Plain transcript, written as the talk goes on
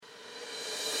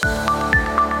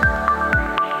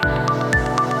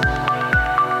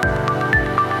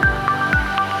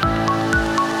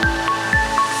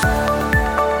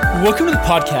Welcome to the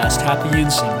podcast, Happy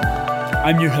and Single.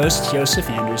 I'm your host, Joseph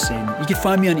Anderson. You can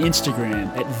find me on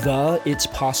Instagram at The It's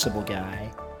Possible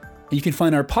Guy. You can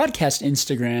find our podcast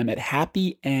Instagram at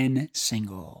Happy and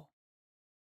Single.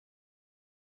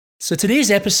 So today's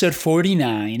episode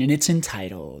 49, and it's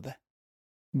entitled,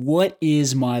 What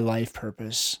is My Life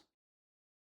Purpose?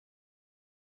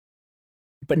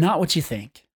 But not what you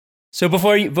think. So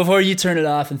before you turn it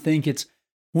off and think it's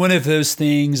one of those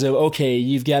things of, okay,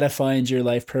 you've got to find your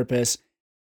life purpose,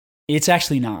 it's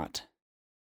actually not.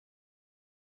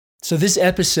 So this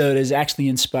episode is actually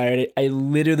inspired. I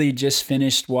literally just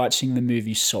finished watching the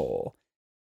movie Soul.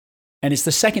 And it's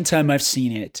the second time I've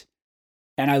seen it.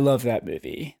 And I love that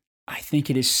movie. I think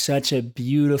it is such a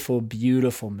beautiful,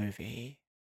 beautiful movie.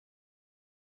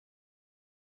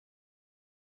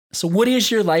 So what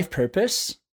is your life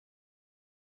purpose?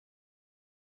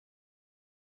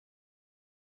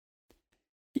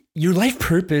 Your life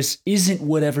purpose isn't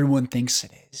what everyone thinks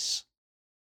it is.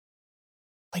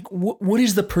 Like, what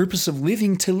is the purpose of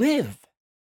living to live?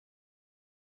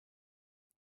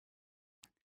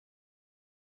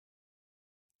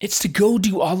 It's to go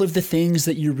do all of the things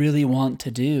that you really want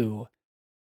to do.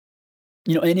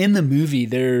 You know, and in the movie,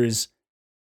 there's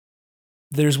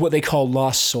what they call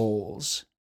lost souls.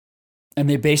 And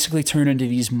they basically turn into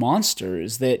these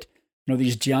monsters that, you know,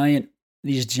 these giant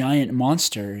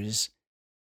monsters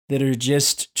that are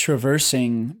just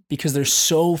traversing because they're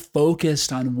so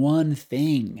focused on one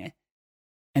thing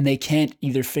and they can't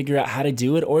either figure out how to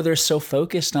do it, or they're so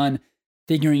focused on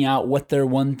figuring out what their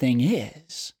one thing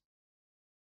is.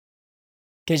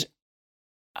 Guys,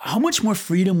 how much more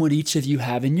freedom would each of you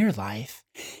have in your life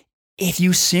if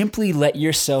you simply let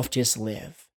yourself just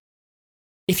live?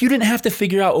 If you didn't have to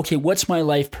figure out, okay, what's my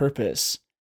life purpose?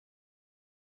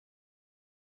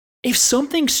 If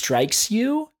something strikes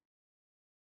you,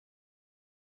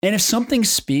 and if something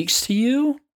speaks to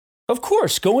you, of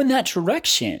course, go in that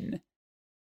direction.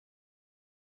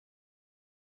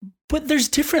 But there's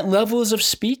different levels of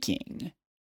speaking.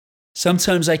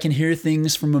 Sometimes I can hear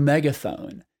things from a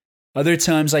megaphone. Other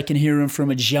times I can hear them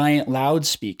from a giant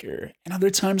loudspeaker. And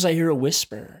other times I hear a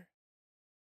whisper.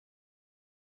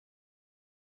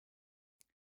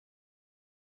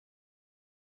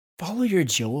 Follow your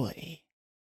joy.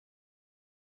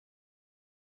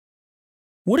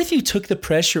 What if you took the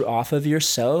pressure off of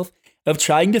yourself of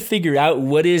trying to figure out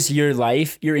what is your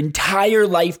life, your entire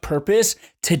life purpose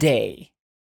today?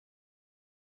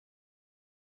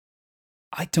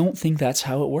 I don't think that's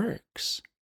how it works.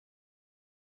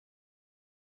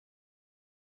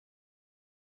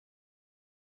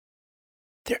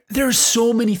 There are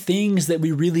so many things that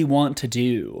we really want to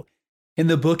do. In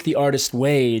the book, The Artist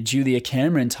Way, Julia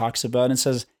Cameron talks about and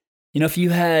says, you know, if you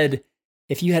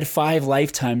had 5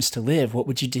 lifetimes to live, what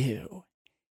would you do?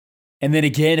 And then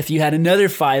again, if you had another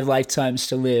 5 lifetimes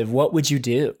to live, what would you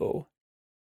do?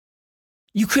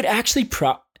 You could actually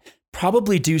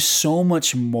probably do so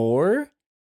much more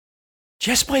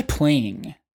just by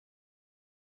playing.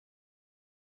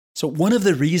 So one of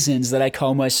the reasons that I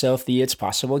call myself the It's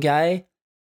Possible guy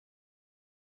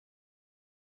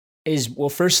is, well,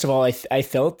 first of all, I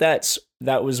felt that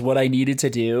was what I needed to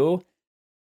do.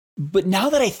 But now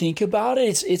that I think about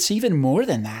it, it's even more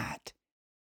than that.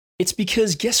 It's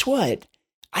because, guess what?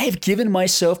 I have given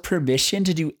myself permission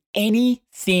to do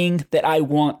anything that I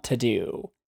want to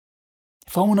do.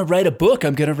 If I want to write a book,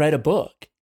 I'm going to write a book.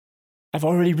 I've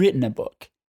already written a book.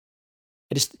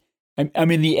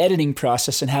 I'm in the editing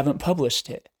process and haven't published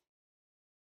it.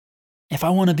 If I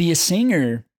want to be a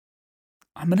singer,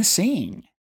 I'm going to sing.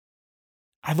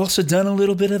 I've also done a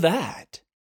little bit of that.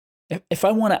 If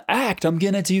I want to act, I'm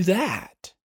going to do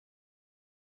that.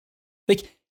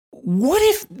 Like, what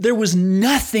if there was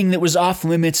nothing that was off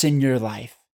limits in your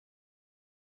life?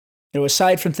 You know,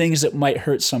 aside from things that might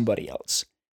hurt somebody else.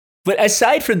 But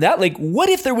aside from that, like, what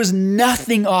if there was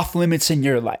nothing off limits in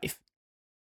your life?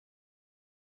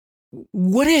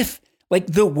 What if, like,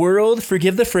 the world,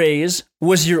 forgive the phrase,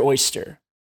 was your oyster,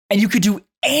 and you could do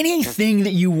anything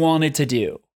that you wanted to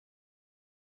do?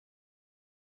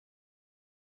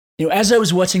 You know, as I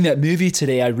was watching that movie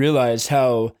today, I realized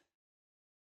how,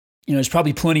 you know, there's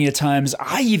probably plenty of times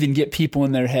I even get people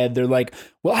in their head. They're like,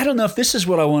 well, I don't know if this is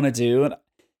what I want to do.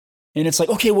 And it's like,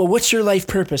 okay, well, what's your life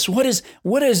purpose? What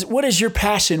is your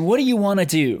passion? What do you want to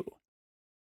do?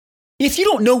 If you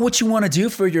don't know what you want to do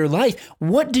for your life,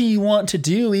 what do you want to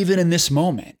do even in this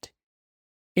moment?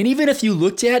 And even if you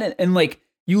looked at it and like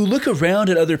you look around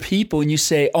at other people and you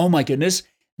say, oh my goodness,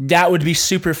 that would be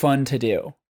super fun to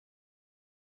do.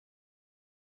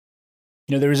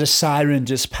 You know, there was a siren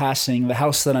just passing. The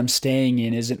house that I'm staying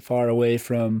in isn't far away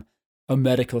from a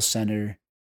medical center.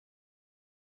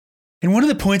 And one of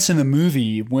the points in the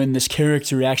movie when this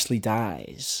character actually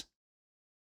dies,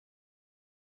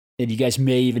 and you guys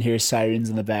may even hear sirens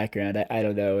in the background. I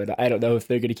don't know. And I don't know if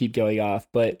they're going to keep going off,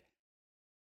 but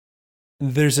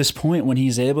there's this point when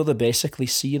he's able to basically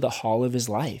see the haul of his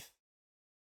life.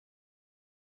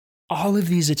 All of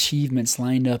these achievements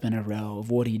lined up in a row of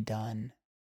what he'd done.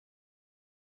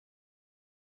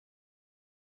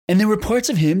 And there were parts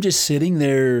of him just sitting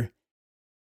there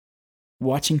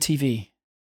watching TV.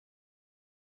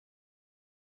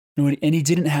 And he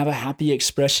didn't have a happy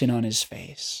expression on his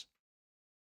face.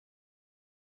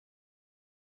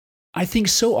 I think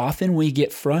so often we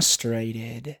get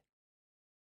frustrated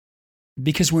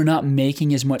because we're not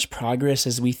making as much progress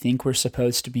as we think we're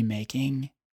supposed to be making.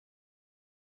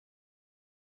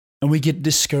 And we get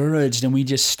discouraged and we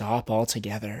just stop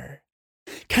altogether.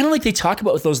 Kind of like they talk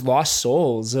about with those lost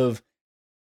souls of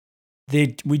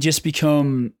we just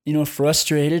become,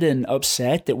 frustrated and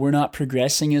upset that we're not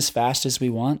progressing as fast as we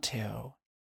want to.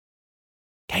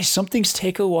 Guys, some things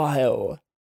take a while.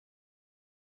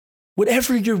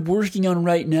 Whatever you're working on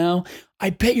right now, I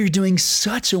bet you're doing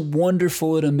such a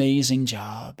wonderful and amazing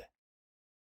job.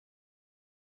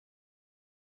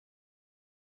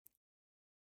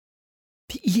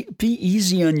 Be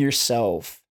easy on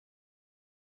yourself.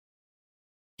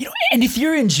 And if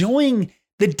you're enjoying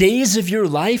the days of your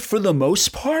life for the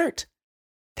most part,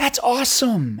 that's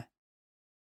awesome.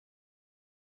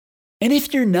 And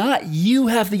if you're not, you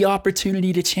have the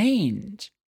opportunity to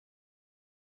change.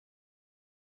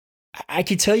 I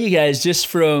could tell you guys just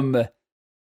from,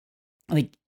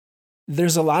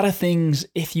 there's a lot of things,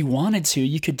 if you wanted to,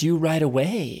 you could do right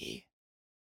away.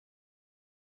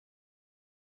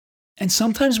 And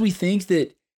sometimes we think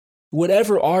that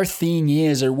whatever our thing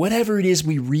is, or whatever it is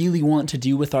we really want to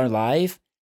do with our life,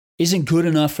 isn't good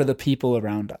enough for the people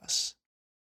around us.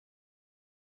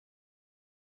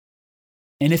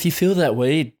 And if you feel that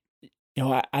way,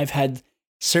 I've had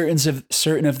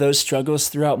certain of those struggles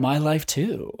throughout my life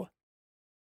too.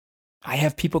 I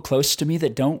have people close to me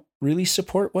that don't really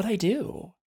support what I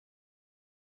do.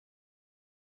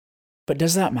 But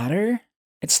does that matter?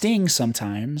 It stings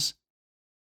sometimes.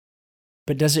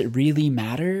 But does it really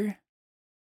matter?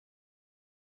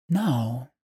 No.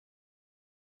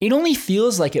 It only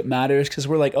feels like it matters because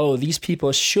we're like, oh, these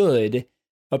people should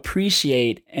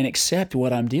appreciate and accept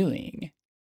what I'm doing.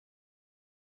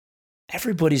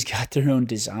 Everybody's got their own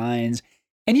designs.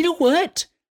 And you know what?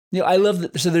 I love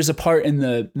that. So there's a part in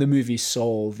the movie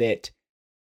Soul that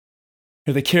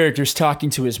the character's talking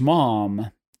to his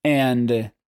mom,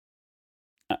 and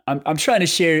I'm trying to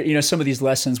share, some of these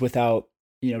lessons without,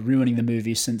 ruining the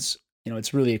movie, since,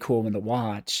 it's really a cool one to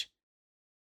watch.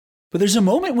 But there's a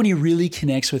moment when he really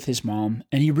connects with his mom,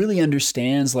 and he really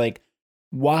understands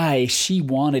why she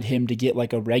wanted him to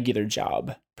get a regular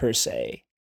job per se.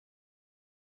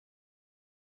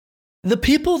 The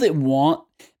people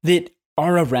that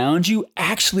are around you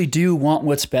actually do want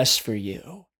what's best for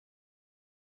you.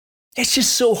 It's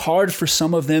just so hard for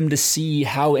some of them to see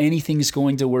how anything's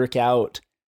going to work out.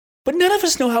 But none of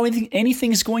us know how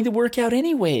anything's going to work out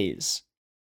anyways.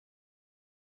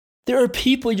 There are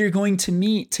people you're going to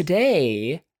meet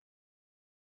today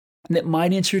that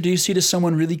might introduce you to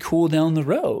someone really cool down the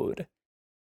road.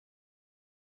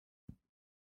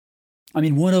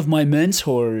 One of my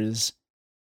mentors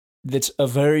that's a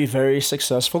very, very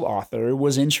successful author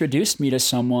was introduced me to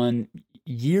someone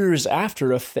years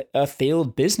after a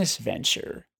failed business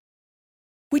venture.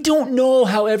 We don't know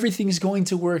how everything's going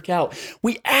to work out.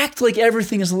 We act like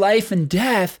everything is life and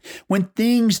death when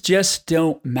things just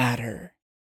don't matter.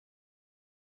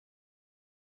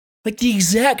 The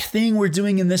exact thing we're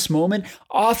doing in this moment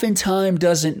oftentimes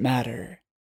doesn't matter.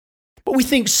 But we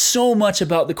think so much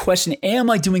about the question,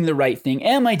 am I doing the right thing?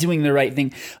 Am I doing the right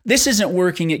thing? This isn't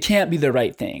working. It can't be the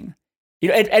right thing.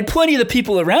 And plenty of the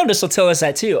people around us will tell us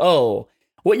that too. Oh,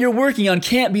 what you're working on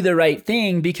can't be the right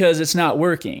thing because it's not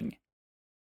working.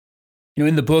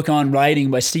 In the book On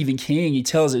Writing by Stephen King, he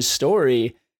tells his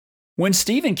story. When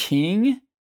Stephen King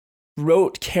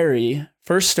wrote Carrie,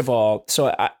 first of all,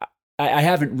 so I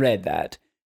haven't read that,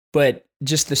 but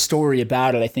just the story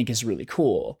about it I think is really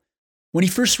cool. When he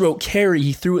first wrote Carrie,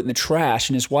 he threw it in the trash,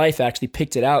 and his wife actually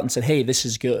picked it out and said, hey, this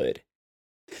is good.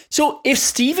 So if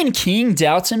Stephen King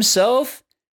doubts himself,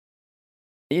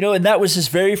 and that was his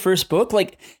very first book,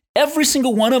 every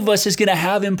single one of us is going to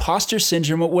have imposter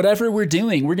syndrome at whatever we're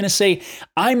doing. We're going to say,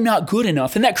 I'm not good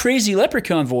enough. And that crazy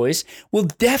leprechaun voice will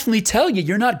definitely tell you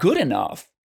you're not good enough.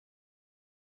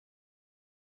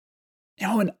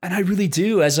 And I really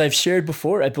do, as I've shared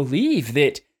before, I believe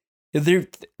that they're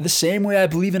the same way I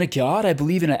believe in a God, I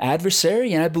believe in an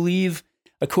adversary, and I believe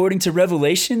according to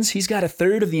Revelations, he's got a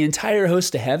third of the entire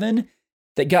host of heaven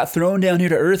that got thrown down here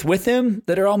to earth with him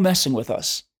that are all messing with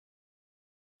us.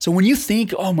 So when you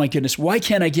think, oh my goodness, why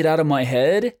can't I get out of my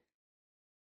head?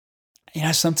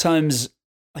 Sometimes,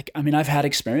 I've had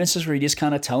experiences where you just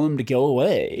kind of tell them to go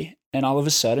away, and all of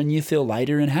a sudden you feel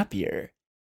lighter and happier.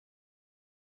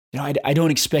 I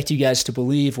don't expect you guys to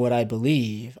believe what I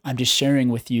believe. I'm just sharing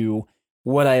with you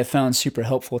what I have found super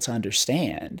helpful to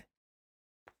understand.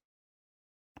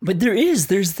 But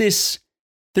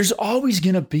there's always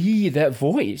going to be that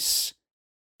voice.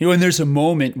 And there's a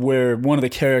moment where one of the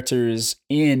characters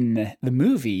in the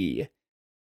movie,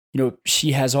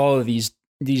 she has all of these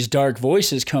dark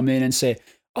voices come in and say,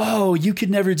 oh, you could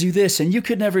never do this, and you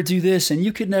could never do this, and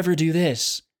you could never do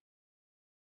this.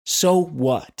 So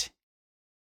what?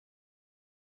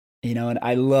 And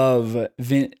I love,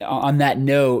 on that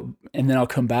note, and then I'll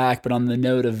come back, but on the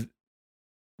note of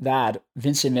that,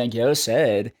 Vincent van Gogh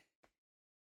said,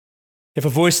 if a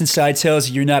voice inside tells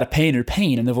you you're not a painter,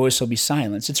 paint, and the voice will be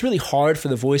silence. It's really hard for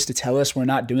the voice to tell us we're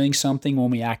not doing something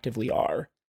when we actively are.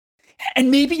 And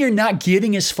maybe you're not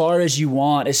getting as far as you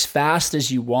want, as fast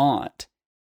as you want,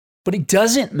 but it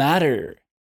doesn't matter.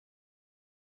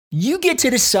 You get to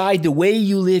decide the way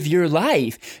you live your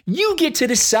life. You get to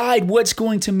decide what's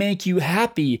going to make you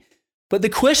happy. But the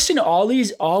question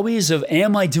always of,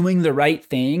 am I doing the right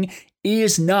thing,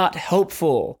 is not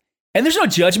helpful. And there's no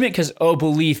judgment because,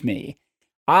 believe me,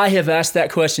 I have asked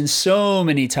that question so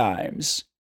many times.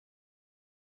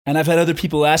 And I've had other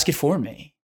people ask it for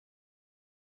me.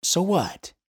 So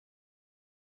what?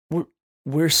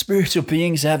 We're spiritual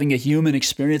beings having a human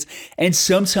experience, and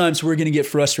sometimes we're going to get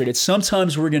frustrated.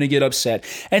 Sometimes we're going to get upset,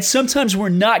 and sometimes we're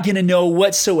not going to know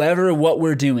whatsoever what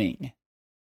we're doing.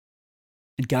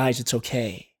 And guys, it's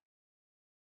okay.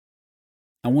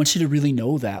 I want you to really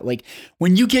know that.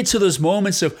 When you get to those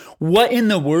moments of, what in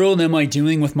the world am I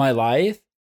doing with my life?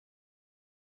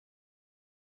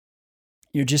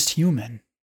 You're just human.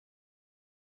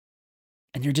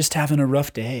 And you're just having a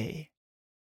rough day.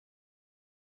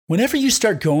 Whenever you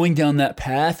start going down that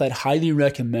path, I'd highly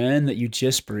recommend that you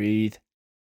just breathe.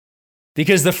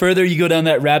 Because the further you go down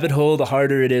that rabbit hole, the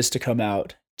harder it is to come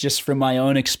out, just from my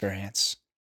own experience.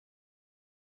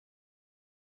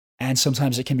 And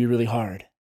sometimes it can be really hard.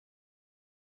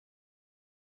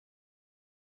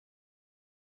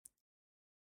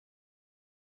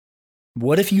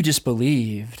 What if you just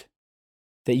believed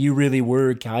that you really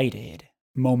were guided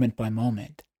moment by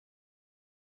moment?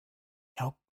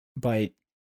 By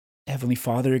Heavenly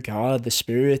Father, God, the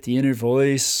Spirit, the inner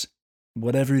voice,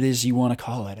 whatever it is you want to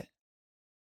call it.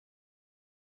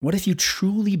 What if you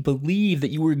truly believe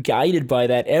that you were guided by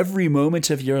that every moment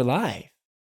of your life?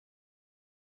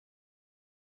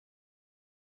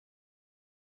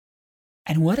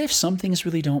 And what if some things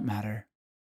really don't matter?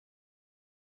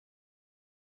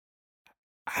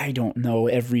 I don't know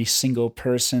every single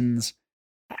person's.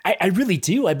 I really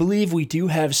do. I believe we do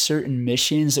have certain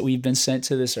missions that we've been sent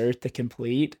to this earth to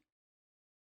complete.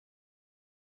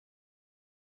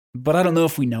 But I don't know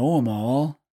if we know them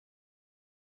all.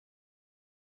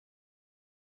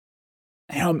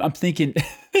 I'm thinking,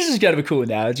 this is kind of a cool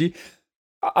analogy.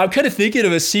 I'm kind of thinking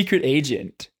of a secret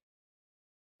agent.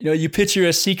 You picture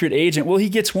a secret agent. Well, he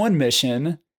gets one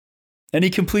mission, and he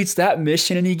completes that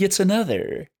mission, and he gets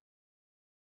another.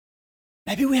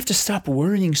 Maybe we have to stop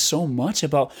worrying so much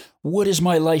about, what is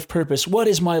my life purpose? What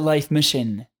is my life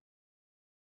mission?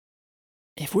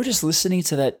 If we're just listening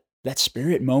to that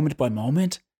spirit moment by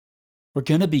moment, we're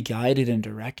going to be guided and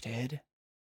directed.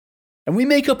 And we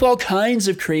make up all kinds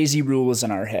of crazy rules in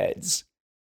our heads.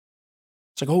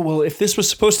 It's like, if this was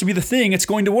supposed to be the thing, it's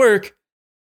going to work.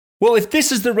 Well, if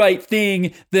this is the right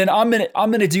thing, then I'm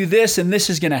going to do this, and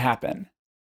this is going to happen.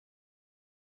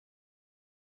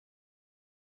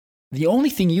 The only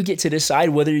thing you get to decide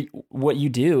what you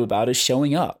do about is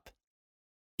showing up.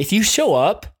 If you show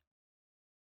up,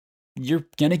 you're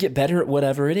going to get better at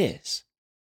whatever it is.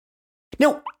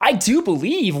 Now, I do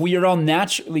believe we are all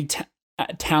naturally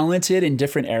talented in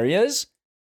different areas.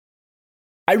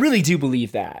 I really do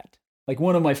believe that.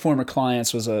 One of my former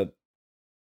clients was a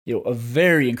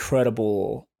very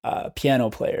incredible piano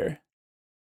player.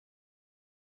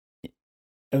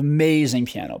 Amazing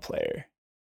piano player.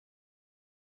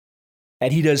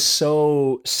 And he does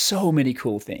so many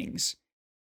cool things.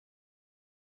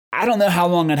 I don't know how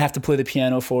long I'd have to play the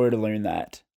piano for to learn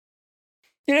that.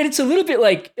 And it's a little bit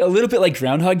like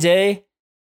Groundhog Day.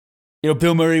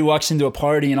 Bill Murray walks into a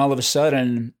party, and all of a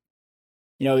sudden,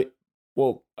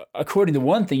 according to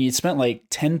one thing, he'd spent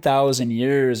 10,000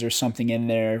 years or something in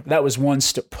there. That was one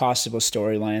possible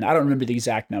storyline. I don't remember the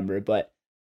exact number, but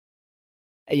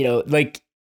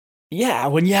Yeah,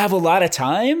 when you have a lot of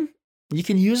time, you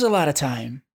can use a lot of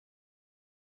time.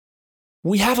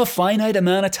 We have a finite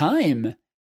amount of time.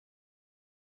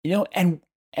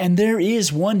 And there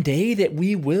is one day that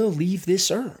we will leave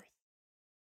this earth.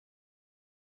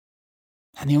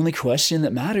 And the only question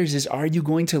that matters is, are you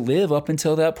going to live up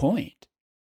until that point?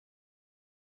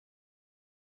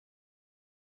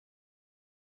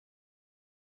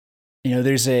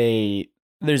 There's a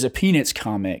Peanuts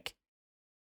comic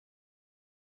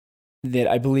that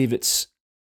I believe it's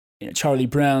Charlie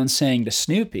Brown saying to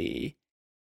Snoopy,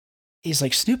 he's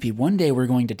like, Snoopy, one day we're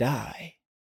going to die.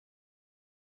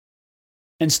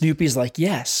 And Snoopy's like,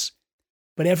 yes,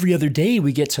 but every other day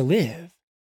we get to live.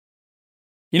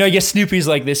 I guess Snoopy's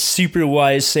like this super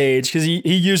wise sage because he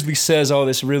usually says all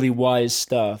this really wise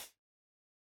stuff.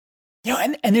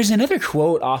 And there's another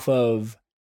quote off of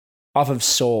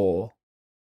Soul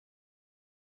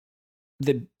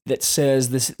that says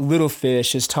this little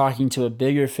fish is talking to a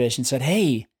bigger fish and said,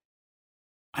 hey,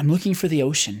 I'm looking for the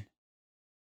ocean.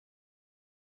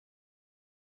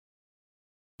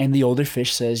 And the older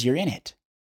fish says, you're in it.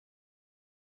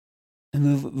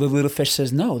 And the little fish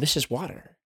says, no, this is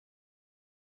water.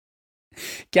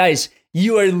 Guys,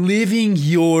 you are living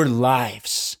your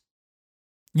lives.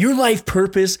 Your life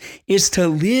purpose is to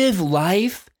live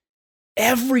life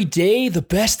every day the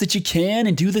best that you can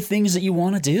and do the things that you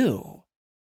want to do.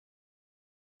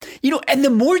 And the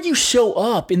more you show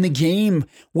up in the game,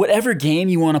 whatever game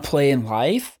you want to play in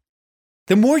life,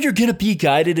 the more you're going to be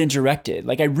guided and directed.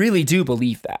 Like, I really do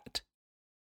believe that.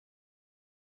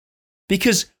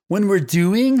 Because when we're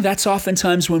doing, that's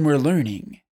oftentimes when we're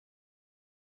learning.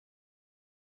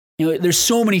 There's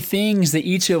so many things that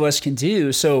each of us can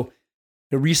do. So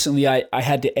recently I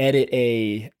had to edit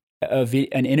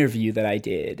an interview that I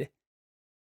did.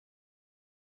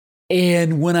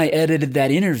 And when I edited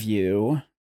that interview,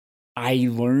 I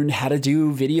learned how to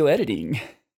do video editing.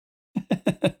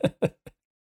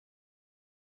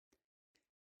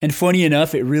 And funny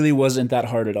enough, it really wasn't that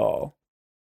hard at all.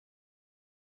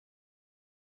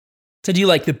 To do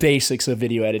like the basics of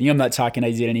video editing. I'm not talking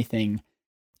I did anything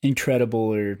incredible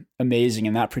or amazing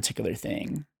in that particular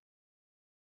thing.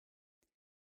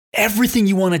 Everything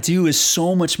you want to do is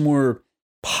so much more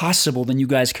possible than you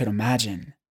guys could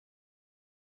imagine.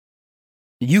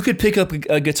 You could pick up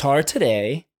a guitar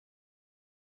today,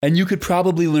 and you could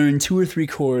probably learn 2 or 3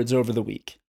 chords over the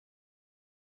week.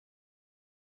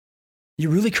 You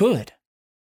really could.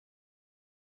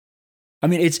 I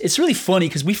mean, it's really funny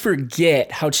because we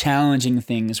forget how challenging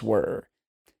things were.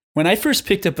 When I first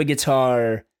picked up a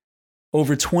guitar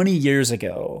over 20 years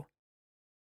ago,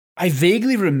 I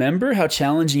vaguely remember how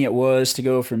challenging it was to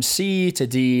go from C to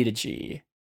D to G.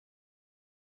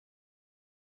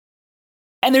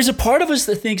 And there's a part of us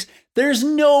that thinks, there's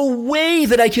no way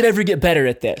that I could ever get better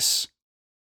at this.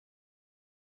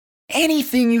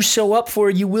 Anything you show up for,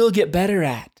 you will get better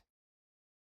at.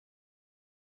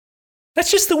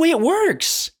 That's just the way it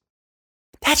works.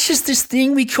 That's just this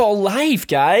thing we call life,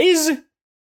 guys.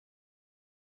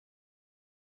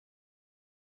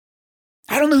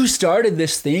 I don't know who started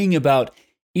this thing about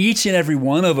each and every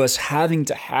one of us having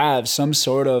to have some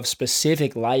sort of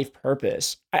specific life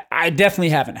purpose. I definitely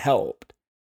haven't helped.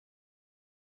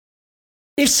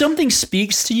 If something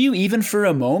speaks to you, even for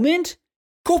a moment,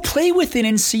 go play with it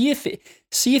and see if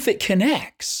it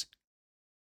connects.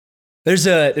 There's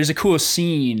a cool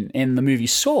scene in the movie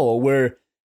Soul where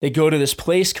they go to this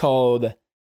place called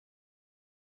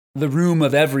the Room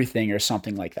of Everything or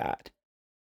something like that.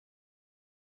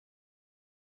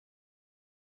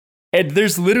 And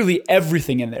there's literally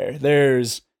everything in there.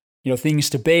 There's, things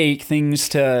to bake,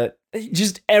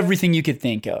 just everything you could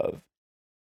think of.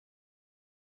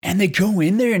 And they go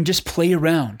in there and just play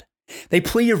around. They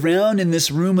play around in this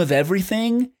room of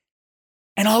everything.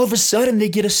 And all of a sudden they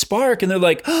get a spark and they're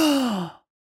like, oh,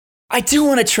 I do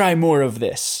want to try more of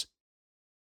this.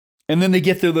 And then they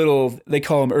get their they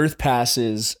call them Earth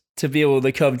passes to be able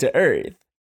to come to Earth.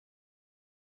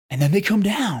 And then they come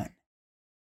down.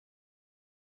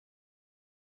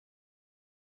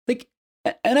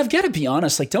 And I've got to be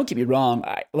honest, don't get me wrong.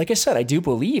 Like I said, I do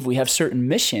believe we have certain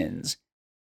missions.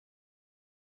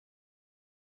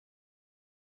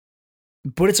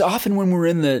 But it's often when we're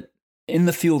in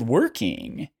the field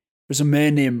working. There's a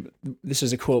man named, this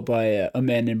is a quote by a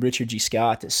man named Richard G.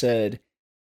 Scott that said,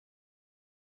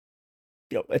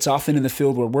 it's often in the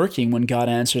field we're working when God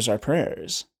answers our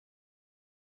prayers.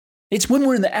 It's when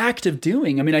we're in the act of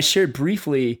doing. I mean, I shared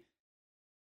briefly,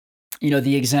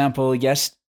 the example,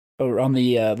 or on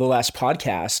the last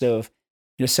podcast of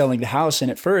selling the house,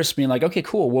 and at first being like, okay,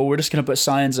 cool, well, we're just going to put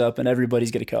signs up and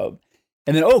everybody's going to come.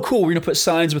 And then, oh, cool, we're going to put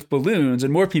signs with balloons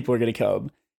and more people are going to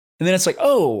come. And then it's like,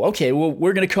 oh, okay, well,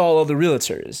 we're going to call all the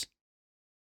realtors.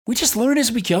 We just learn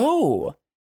as we go.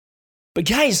 But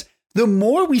guys, the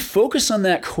more we focus on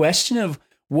that question of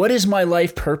what is my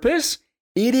life purpose,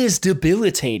 it is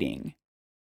debilitating.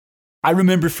 I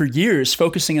remember for years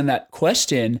focusing on that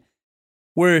question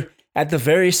where at the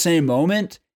very same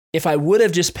moment, if I would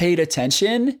have just paid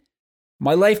attention,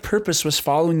 my life purpose was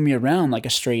following me around like a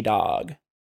stray dog.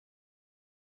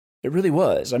 It really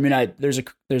was. I mean, there's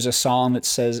a song that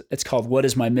says, it's called What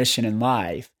Is My Mission in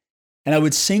Life? And I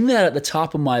would sing that at the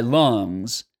top of my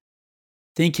lungs,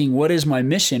 thinking, what is my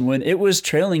mission? When it was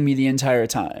trailing me the entire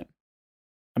time.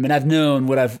 I mean, I've known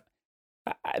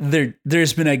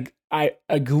there's been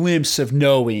a glimpse of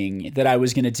knowing that I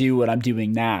was going to do what I'm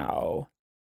doing now.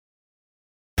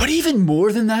 But even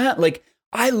more than that, like,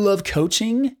 I love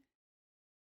coaching.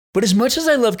 But as much as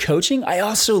I love coaching, I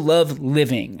also love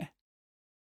living.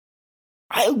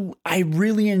 I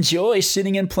really enjoy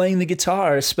sitting and playing the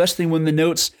guitar, especially when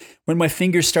my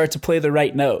fingers start to play the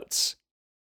right notes.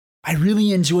 I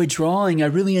really enjoy drawing. I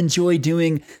really enjoy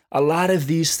doing a lot of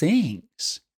these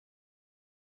things.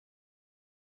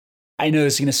 I know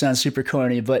this is going to sound super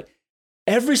corny, but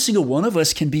every single one of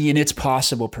us can be an It's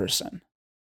Possible person.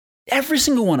 Every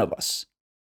single one of us.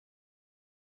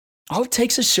 All it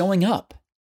takes is showing up.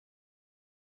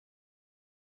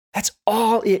 That's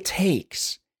all it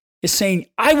takes, is saying,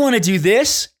 I want to do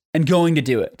this and going to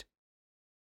do it.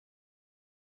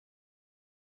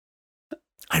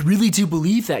 I really do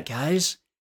believe that, guys.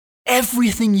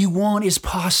 Everything you want is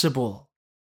possible.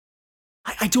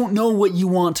 I don't know what you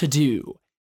want to do.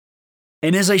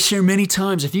 And as I share many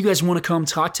times, if you guys want to come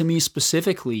talk to me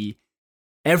specifically,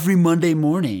 every Monday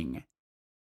morning,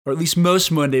 or at least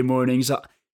most Monday mornings,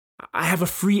 I have a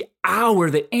free hour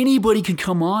that anybody can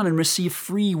come on and receive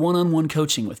free one-on-one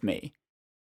coaching with me.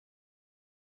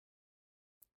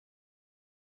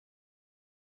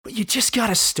 But you just got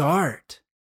to start.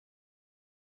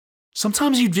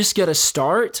 Sometimes you just got to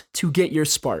start to get your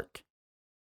spark.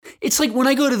 It's like when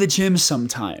I go to the gym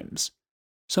sometimes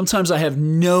I have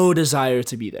no desire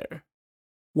to be there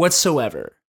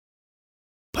whatsoever.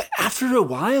 But after a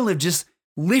while of just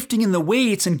lifting in the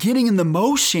weights and getting in the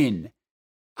motion,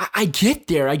 I get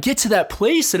there. I get to that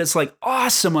place and it's like,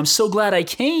 awesome, I'm so glad I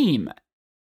came.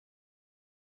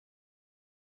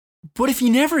 But if you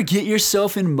never get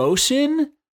yourself in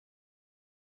motion,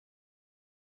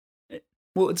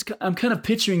 well, I'm kind of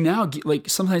picturing now, like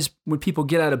sometimes when people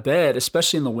get out of bed,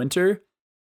 especially in the winter,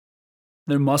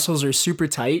 their muscles are super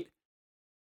tight.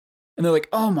 And they're like,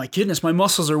 oh my goodness, my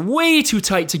muscles are way too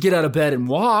tight to get out of bed and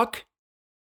walk.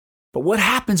 But what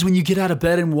happens when you get out of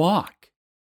bed and walk?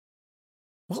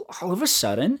 Well, all of a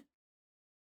sudden,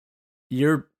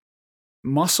 your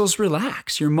muscles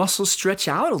relax. Your muscles stretch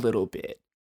out a little bit.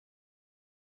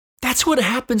 That's what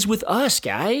happens with us,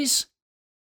 guys.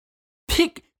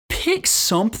 Pick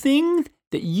something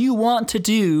that you want to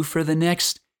do for the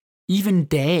next even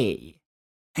day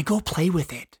and go play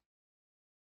with it.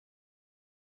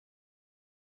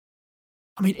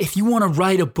 I mean, if you want to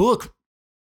write a book,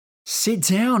 sit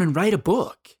down and write a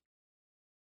book.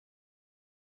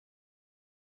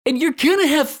 And you're going to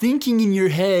have thinking in your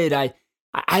head.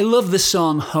 I love the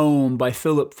song Home by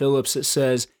Philip Phillips. It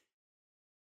says,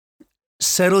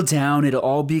 settle down, it'll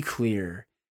all be clear.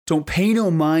 Don't pay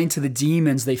no mind to the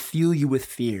demons, they fill you with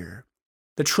fear.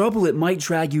 The trouble, it might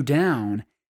drag you down.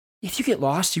 If you get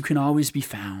lost, you can always be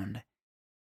found.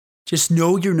 Just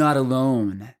know you're not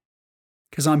alone,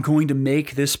 'cause I'm going to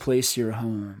make this place your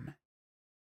home.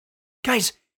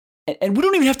 Guys, and we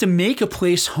don't even have to make a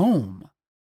place home.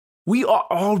 We are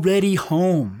already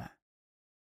home.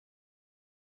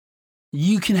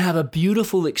 You can have a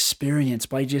beautiful experience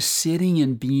by just sitting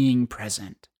and being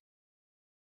present.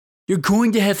 You're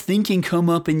going to have thinking come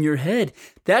up in your head.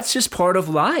 That's just part of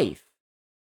life.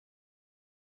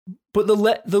 But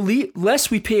the less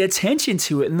we pay attention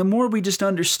to it and the more we just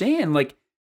understand, like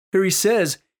here he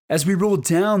says, as we roll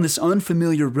down this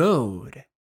unfamiliar road,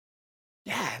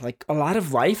 yeah, like a lot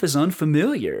of life is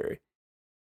unfamiliar.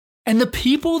 And the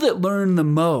people that learn the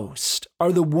most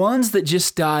are the ones that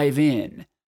just dive in.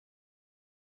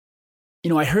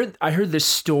 You know, I heard this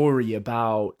story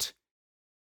about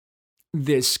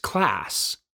this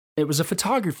class. It was a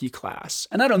photography class.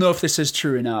 And I don't know if this is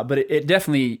true or not, but it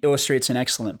definitely illustrates an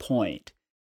excellent point.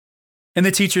 And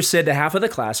the teacher said to half of the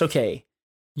class, okay,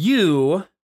 you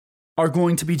are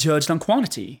going to be judged on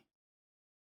quantity.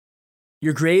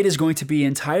 Your grade is going to be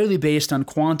entirely based on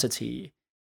quantity.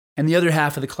 And the other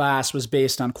half of the class was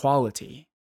based on quality.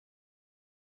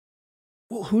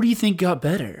 Well, who do you think got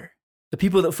better? The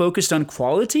people that focused on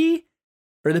quality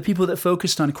or the people that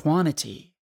focused on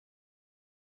quantity?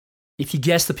 If you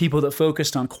guessed the people that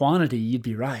focused on quantity, you'd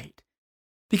be right.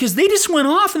 Because they just went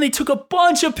off and they took a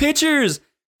bunch of pictures.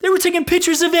 They were taking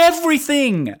pictures of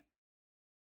everything.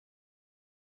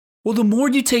 Well, the more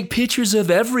you take pictures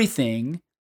of everything,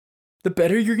 the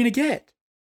better you're going to get.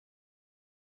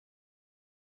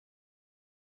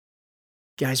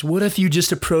 Guys, what if you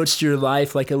just approached your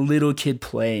life like a little kid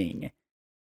playing?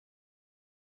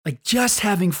 Like just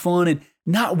having fun and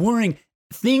not worrying.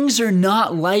 Things are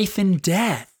not life and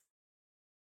death.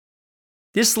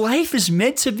 This life is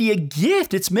meant to be a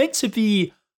gift. It's meant to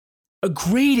be a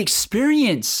great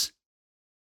experience.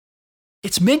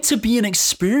 It's meant to be an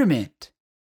experiment.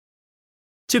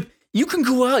 You can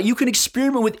go out, you can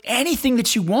experiment with anything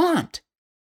that you want.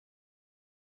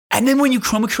 And then when you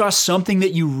come across something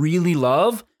that you really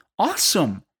love,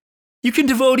 awesome. You can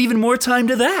devote even more time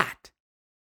to that.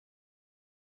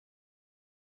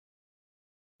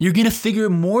 You're going to figure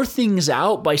more things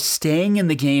out by staying in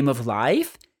the game of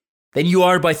life than you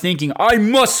are by thinking, I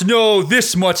must know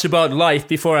this much about life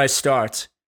before I start.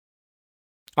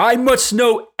 I must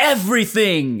know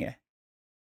everything.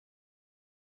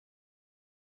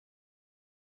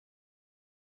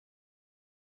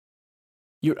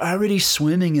 You're already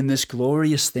swimming in this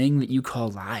glorious thing that you call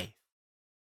life.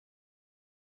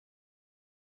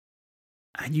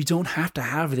 And you don't have to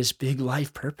have this big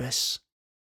life purpose.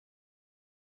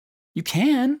 You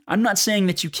can. I'm not saying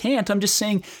that you can't. I'm just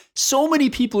saying so many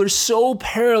people are so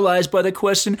paralyzed by the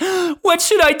question, what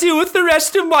should I do with the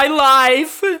rest of my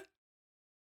life?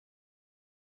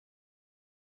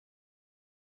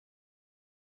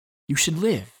 You should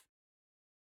live.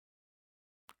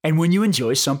 And when you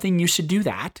enjoy something, you should do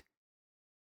that.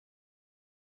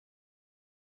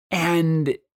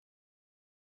 And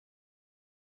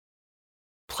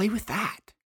play with that.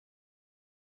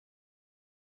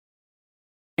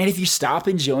 And if you stop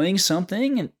enjoying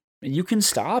something, you can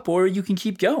stop or you can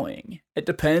keep going. It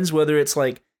depends whether it's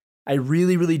like, I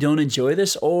really, really don't enjoy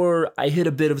this, or I hit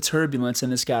a bit of turbulence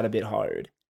and this got a bit hard.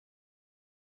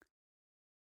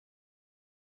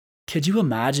 Could you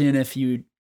imagine if you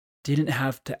didn't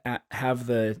have to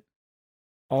have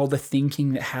all the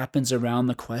thinking that happens around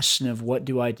the question of what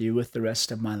do I do with the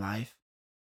rest of my life?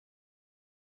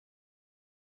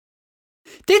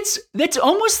 That's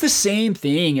almost the same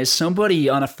thing as somebody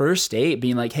on a first date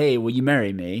being like, hey, will you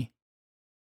marry me?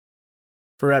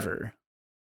 Forever.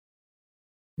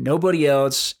 Nobody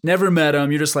else, never met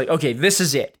them. You're just like, okay, this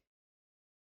is it.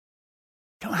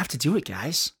 You don't have to do it,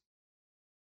 guys.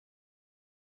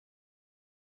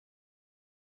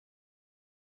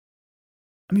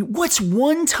 I mean, what's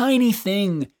one tiny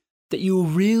thing that you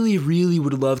really, really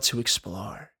would love to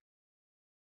explore?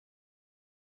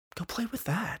 Go play with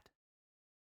that.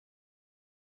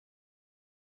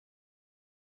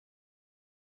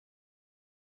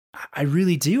 I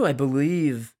really do. I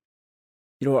believe,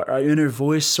 our inner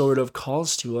voice sort of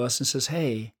calls to us and says,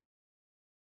 hey,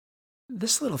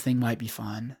 this little thing might be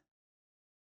fun.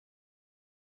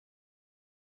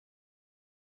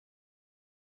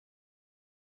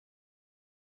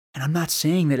 And I'm not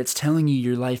saying that it's telling you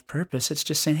your life purpose. It's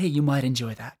just saying, hey, you might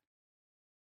enjoy that.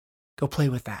 Go play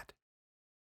with that.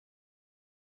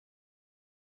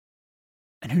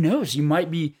 And who knows, you might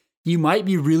be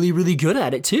really, really good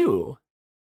at it too.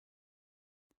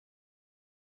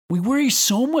 We worry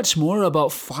so much more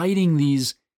about fighting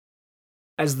these,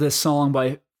 as the song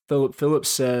by Philip Phillips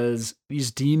says, these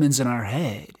demons in our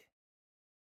head.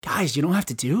 Guys, you don't have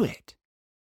to do it.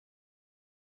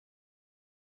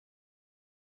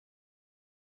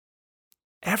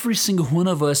 Every single one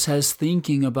of us has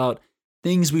thinking about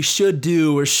things we should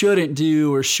do or shouldn't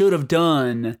do or should have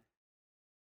done.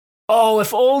 Oh,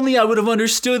 if only I would have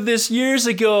understood this years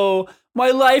ago, my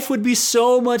life would be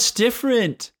so much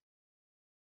different.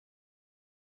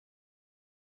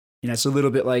 It's a little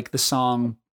bit like the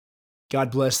song God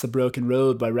Bless the Broken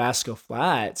Road by Rascal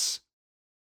Flatts,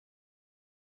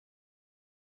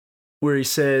 where he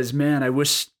says, man, I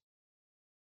wish.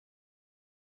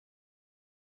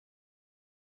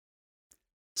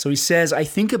 So he says, I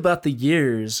think about the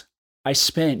years I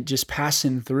spent just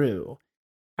passing through.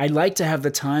 I'd like to have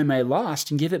the time I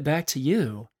lost and give it back to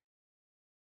you.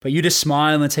 But you just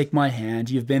smile and take my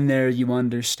hand. You've been there, you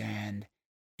understand.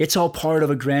 It's all part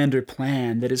of a grander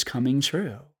plan that is coming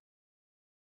true.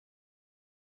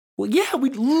 Well, yeah,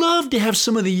 we'd love to have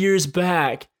some of the years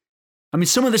back. I mean,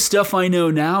 some of the stuff I know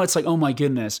now, it's like, oh my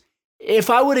goodness. If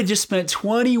I would have just spent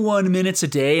 21 minutes a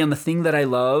day on the thing that I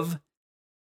love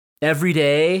every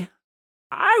day,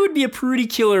 I would be a pretty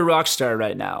killer rock star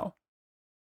right now.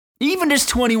 Even just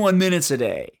 21 minutes a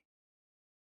day.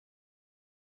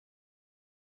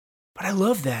 But I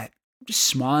love that. Just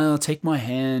smile, take my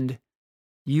hand.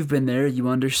 You've been there, you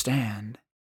understand.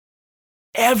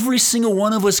 Every single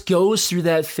one of us goes through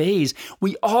that phase.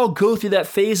 We all go through that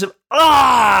phase of,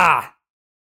 ah!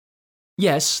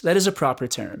 Yes, that is a proper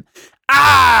term.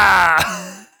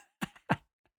 Ah!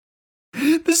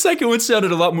 The second one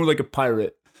sounded a lot more like a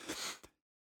pirate.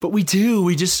 But we do,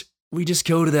 we just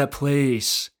go to that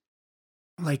place.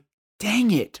 Like,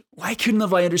 dang it, why couldn't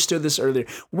have I understood this earlier?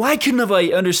 Why couldn't have I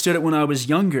understood it when I was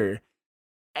younger?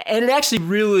 And it actually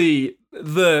really,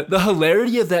 the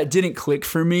hilarity of that didn't click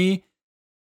for me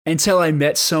until I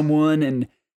met someone and,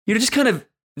 just kind of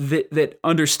that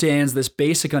understands this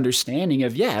basic understanding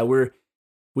of, yeah,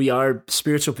 we are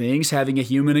spiritual beings having a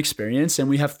human experience, and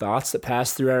we have thoughts that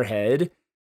pass through our head,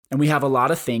 and we have a lot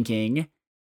of thinking,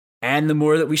 and the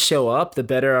more that we show up, the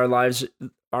better our lives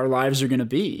are going to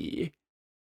be.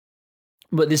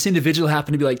 But this individual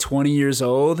happened to be like 20 years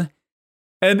old,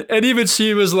 and even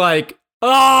she was like,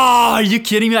 "Oh, are you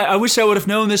kidding me? I wish I would have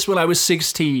known this when I was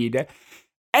 16."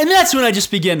 And that's when I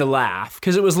just began to laugh,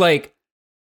 because it was like,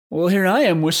 well, here I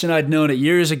am wishing I'd known it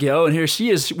years ago, and here she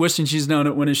is wishing she's known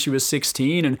it when she was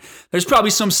 16. And there's probably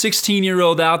some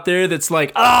 16-year-old out there that's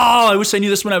like, oh, I wish I knew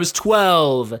this when I was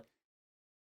 12.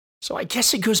 So I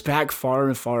guess it goes back far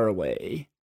and far away.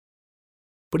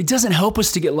 But it doesn't help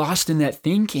us to get lost in that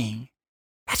thinking.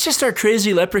 That's just our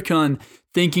crazy leprechaun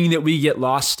thinking that we get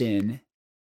lost in.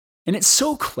 And it's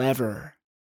so clever.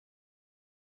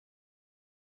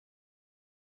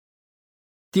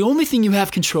 The only thing you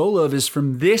have control of is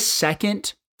from this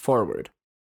second forward.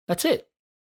 That's it.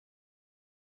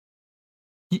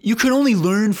 You can only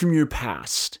learn from your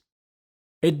past.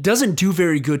 It doesn't do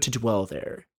very good to dwell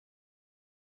there.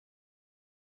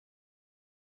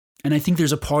 And I think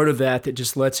there's a part of that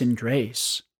just lets in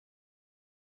grace.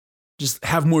 Just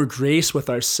have more grace with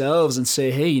ourselves and say,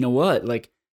 hey, you know what? Like,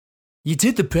 you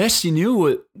did the best you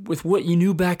knew with what you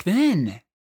knew back then.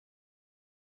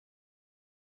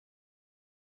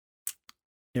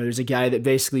 There's a guy that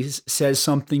basically says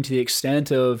something to the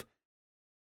extent of,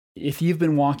 if you've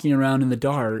been walking around in the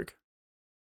dark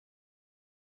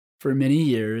for many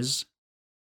years,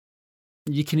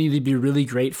 you can either be really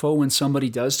grateful when somebody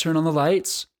does turn on the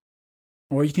lights,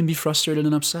 or you can be frustrated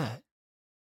and upset.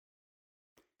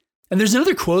 And there's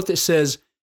another quote that says,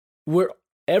 where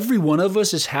every one of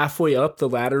us is halfway up the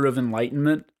ladder of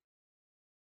enlightenment.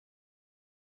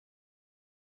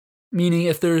 Meaning,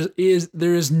 if there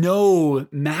is no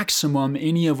maximum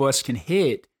any of us can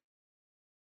hit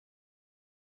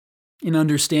in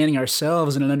understanding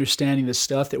ourselves and in understanding the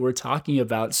stuff that we're talking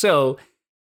about. So,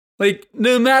 like,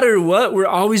 no matter what, we're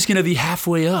always going to be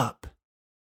halfway up.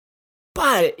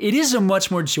 But it is a much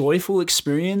more joyful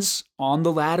experience on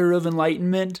the ladder of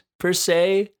enlightenment, per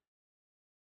se.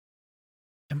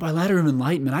 And by ladder of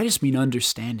enlightenment, I just mean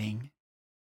understanding.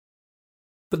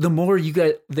 But the more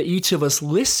that each of us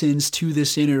listens to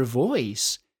this inner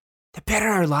voice, the better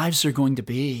our lives are going to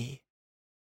be.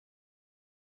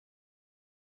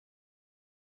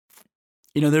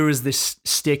 There was this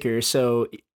sticker. So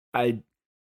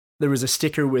there was a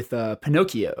sticker with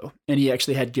Pinocchio, and he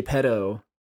actually had Geppetto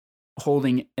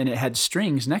holding, and it had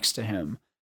strings next to him.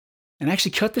 And I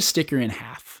actually cut the sticker in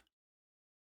half.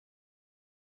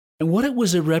 And what it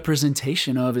was a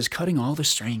representation of is cutting all the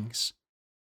strings.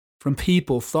 From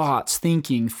people, thoughts,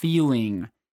 thinking, feeling,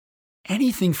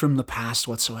 anything from the past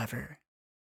whatsoever.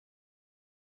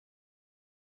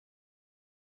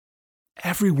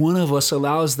 Every one of us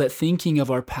allows that thinking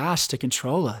of our past to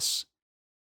control us.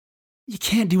 You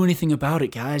can't do anything about it,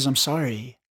 guys. I'm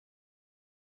sorry.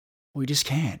 We just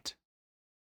can't.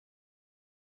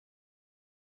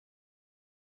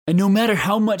 And no matter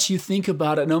how much you think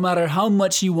about it, no matter how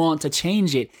much you want to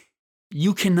change it,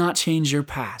 you cannot change your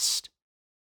past.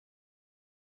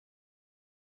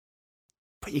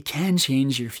 But you can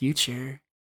change your future.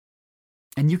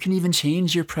 And you can even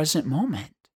change your present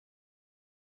moment.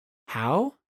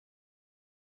 How?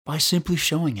 By simply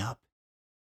showing up.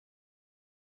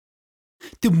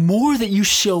 The more that you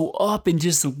show up and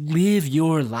just live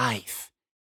your life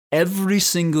every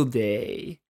single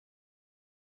day.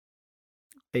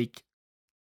 Like,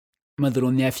 my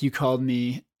little nephew called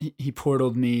me, he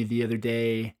portaled me the other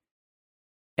day,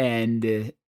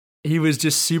 and he was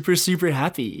just super, super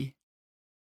happy.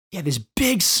 He had this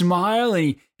big smile,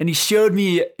 and he showed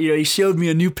me, he showed me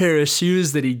a new pair of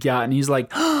shoes that he got, and he's like,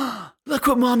 oh, look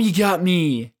what Mom you got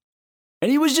me. And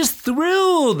he was just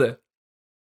thrilled.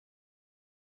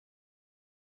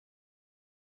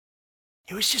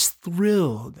 He was just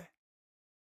thrilled.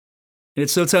 And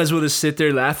sometimes we'll just sit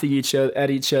there laughing at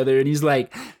each other, and he's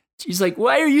like, She's like,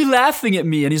 why are you laughing at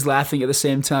me? And he's laughing at the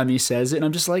same time he says it. And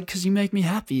I'm just like, because you make me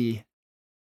happy.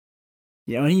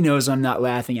 You know, and he knows I'm not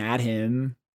laughing at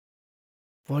him.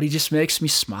 But he just makes me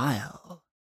smile.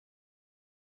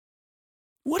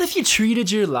 What if you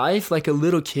treated your life like a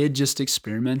little kid just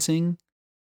experimenting?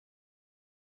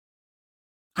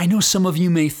 I know some of you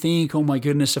may think, oh my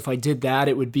goodness, if I did that,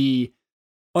 it would be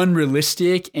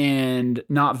unrealistic and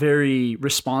not very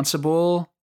responsible.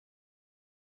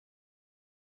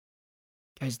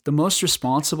 Guys, the most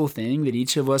responsible thing that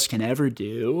each of us can ever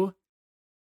do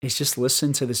is just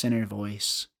listen to this inner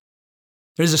voice.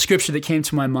 There's a scripture that came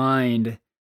to my mind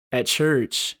at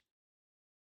church,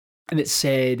 and it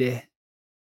said,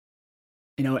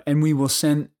 you know, and we will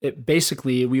send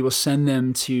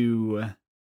them to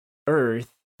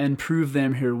earth and prove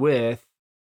them herewith.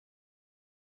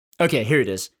 Okay, here it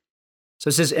is. So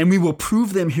it says, and we will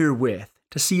prove them herewith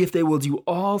to see if they will do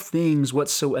all things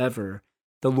whatsoever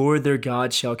the Lord their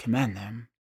God shall command them.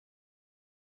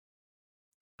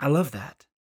 I love that.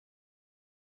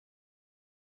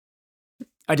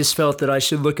 I just felt that I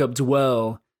should look up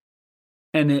dwell,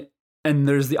 and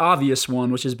there's the obvious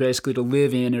one, which is basically to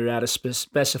live in or at a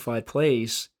specified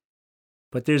place.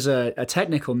 But there's a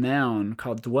technical noun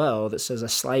called dwell that says a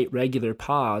slight regular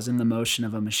pause in the motion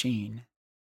of a machine.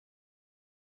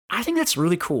 I think that's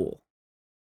really cool.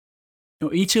 You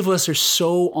know, each of us are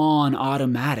so on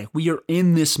automatic. We are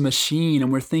in this machine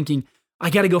and we're thinking, I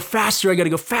got to go faster. I got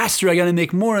to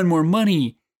make more and more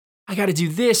money. I got to do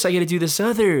this. I got to do this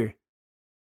other.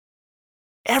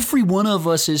 Every one of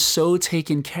us is so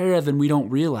taken care of and we don't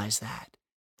realize that.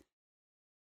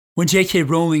 When J.K.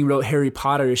 Rowling wrote Harry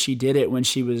Potter, she did it when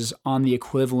she was on the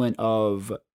equivalent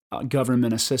of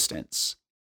government assistance.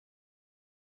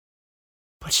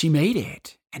 But she made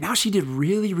it, and now she did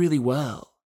really, really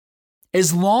well.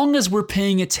 As long as we're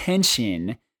paying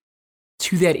attention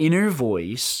to that inner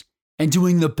voice and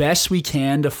doing the best we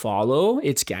can to follow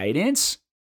its guidance,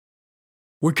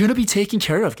 we're going to be taken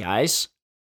care of, guys.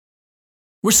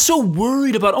 We're so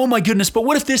worried about, oh my goodness, but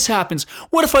what if this happens?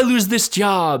 What if I lose this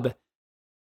job?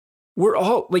 We're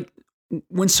all like,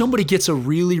 when somebody gets a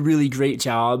really, really great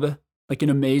job, like an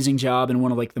amazing job in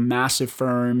one of like the massive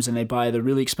firms, and they buy the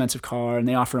really expensive car and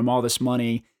they offer them all this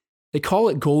money, they call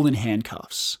it golden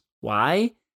handcuffs.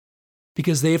 Why?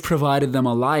 Because they've provided them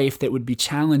a life that would be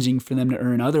challenging for them to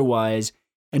earn otherwise,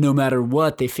 and no matter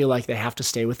what, they feel like they have to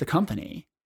stay with the company.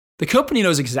 The company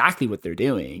knows exactly what they're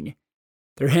doing.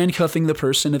 They're handcuffing the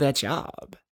person to that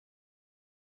job.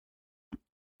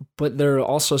 But they're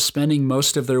also spending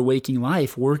most of their waking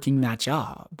life working that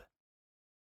job.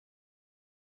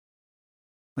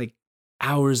 Like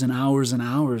hours and hours and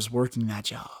hours working that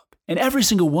job. And every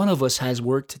single one of us has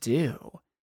work to do.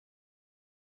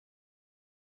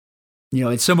 You know,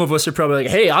 and some of us are probably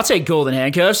like, hey, I'll take golden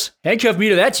handcuffs. Handcuff me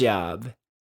to that job.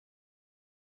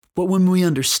 But when we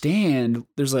understand,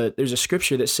 there's a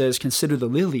scripture that says, consider the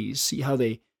lilies, see how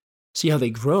they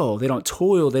grow. They don't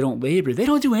toil, they don't labor, they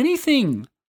don't do anything.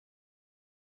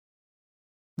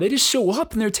 They just show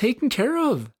up and they're taken care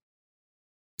of.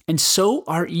 And so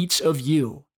are each of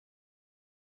you.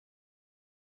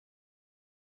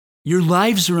 Your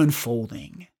lives are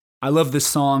unfolding. I love this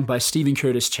song by Stephen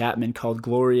Curtis Chapman called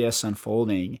Glorious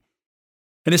Unfolding.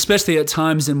 And especially at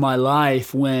times in my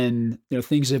life when, you know,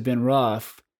 things have been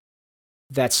rough,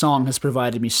 that song has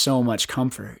provided me so much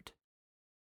comfort.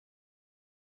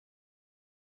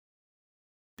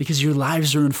 Because your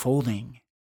lives are unfolding.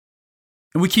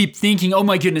 And we keep thinking, oh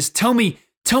my goodness, tell me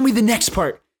the next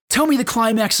part. Tell me the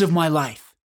climax of my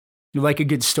life. You like a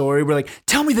good story? We're like,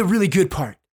 tell me the really good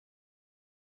part.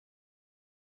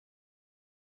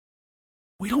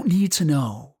 We don't need to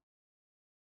know.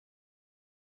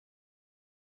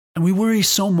 And we worry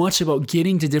so much about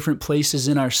getting to different places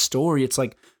in our story. It's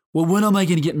like, well, when am I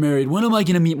going to get married? When am I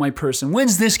going to meet my person?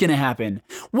 When's this going to happen?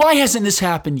 Why hasn't this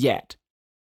happened yet?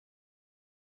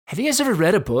 Have you guys ever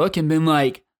read a book and been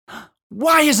like,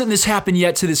 why hasn't this happened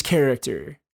yet to this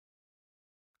character?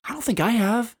 I don't think I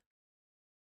have.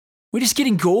 We just get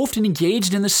engulfed and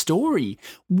engaged in the story.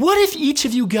 What if each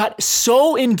of you got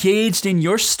so engaged in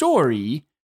your story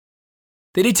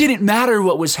that it didn't matter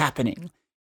what was happening?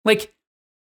 Like,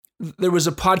 there was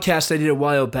a podcast I did a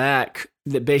while back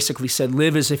that basically said,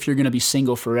 live as if you're going to be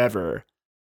single forever.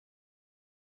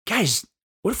 Guys,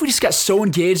 what if we just got so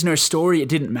engaged in our story it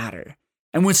didn't matter?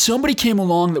 And when somebody came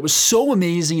along that was so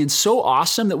amazing and so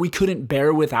awesome that we couldn't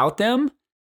bear without them,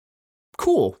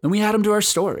 cool, then we add them to our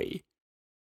story.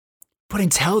 But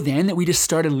until then, that we just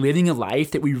started living a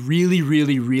life that we really,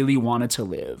 really, really wanted to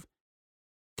live.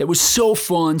 That was so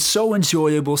fun, so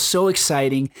enjoyable, so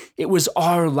exciting. It was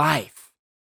our life.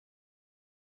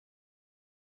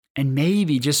 And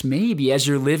maybe, just maybe, as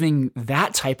you're living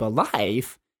that type of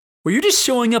life, where you're just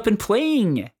showing up and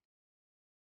playing.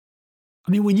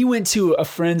 I mean, when you went to a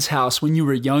friend's house when you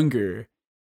were younger,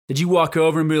 did you walk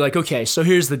over and be like, okay, so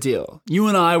here's the deal. You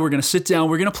and I, we're going to sit down,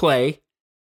 we're going to play,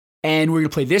 and we're going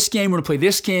to play this game, we're going to play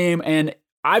this game, and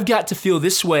I've got to feel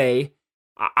this way.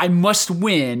 I must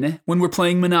win when we're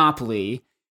playing Monopoly.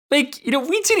 Like,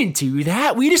 we didn't do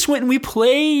that. We just went and we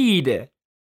played.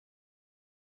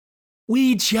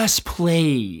 We just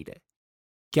played.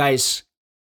 Guys,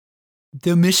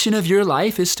 the mission of your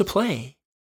life is to play.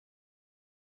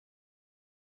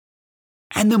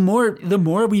 And the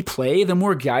more we play, the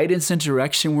more guidance and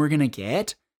direction we're going to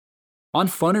get on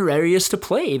funner areas to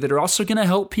play that are also going to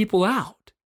help people out.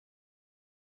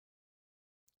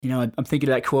 I'm thinking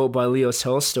of that quote by Leo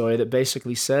Tolstoy that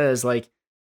basically says, like,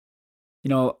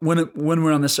 when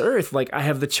we're on this earth, like, I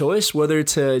have the choice whether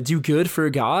to do good for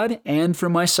God and for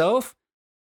myself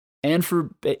and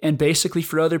basically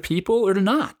for other people, or to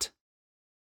not.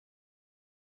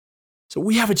 So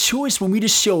we have a choice when we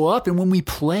just show up and when we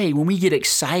play, when we get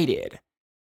excited.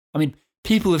 I mean,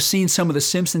 people have seen some of the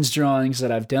Simpsons drawings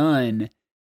that I've done, and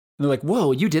they're like,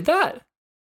 whoa, you did that?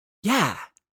 Yeah.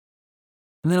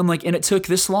 And then I'm like, and it took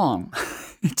this long.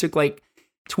 It took like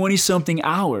 20-something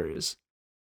hours.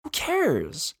 Who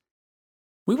cares?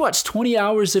 We watch 20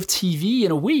 hours of TV in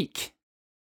a week.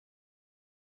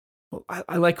 Well,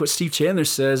 I like what Steve Chandler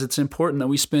says. It's important that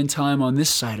we spend time on this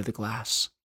side of the glass.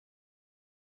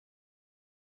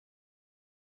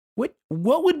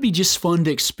 What would be just fun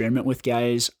to experiment with,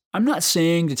 guys? I'm not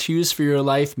saying to choose for your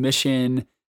life mission.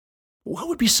 What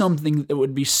would be something that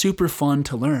would be super fun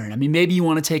to learn? I mean, maybe you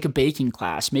want to take a baking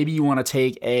class. Maybe you want to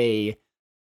take a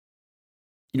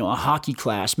hockey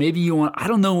class. Maybe I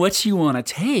don't know what you want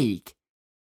to take.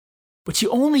 But you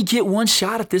only get one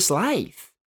shot at this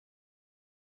life.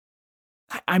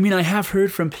 I mean, I have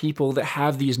heard from people that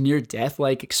have these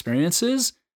near-death-like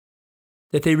experiences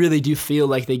that they really do feel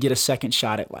like they get a second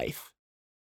shot at life.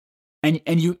 And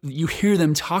you hear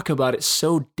them talk about it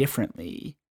so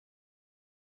differently.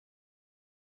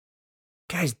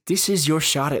 Guys, this is your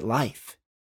shot at life.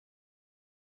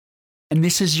 And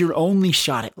this is your only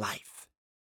shot at life.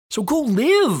 So go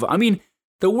live. I mean,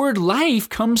 the word life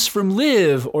comes from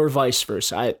live or vice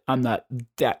versa. I'm not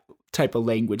that type of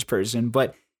language person,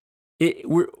 but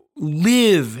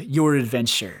live your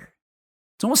adventure.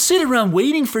 Don't sit around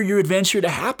waiting for your adventure to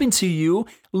happen to you.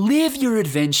 Live your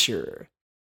adventure.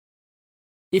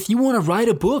 If you want to write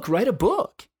a book, write a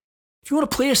book. If you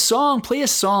want to play a song, play a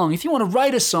song. If you want to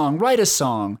write a song, write a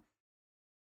song.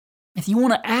 If you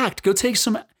want to act,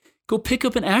 go pick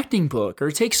up an acting book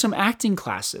or take some acting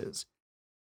classes.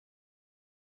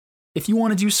 If you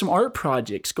want to do some art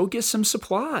projects, go get some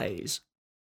supplies.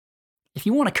 If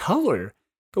you want to color,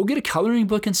 go get a coloring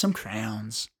book and some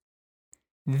crayons.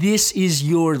 This is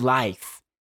your life,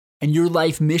 and your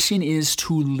life mission is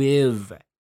to live.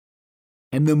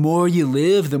 And the more you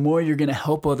live, the more you're going to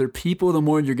help other people, the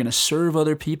more you're going to serve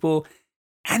other people,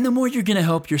 and the more you're going to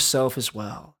help yourself as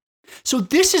well. So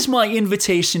this is my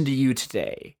invitation to you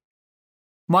today.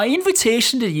 My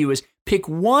invitation to you is pick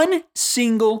one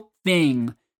single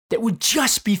thing that would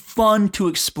just be fun to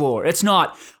explore. It's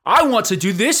not, I want to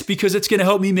do this because it's going to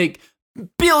help me make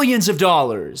billions of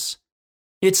dollars.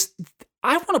 It's,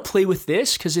 I want to play with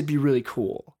this because it'd be really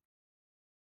cool.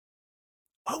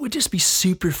 What would just be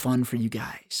super fun for you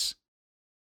guys?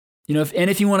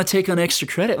 If you want to take on extra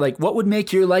credit, like what would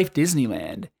make your life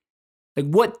Disneyland? Like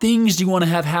what things do you want to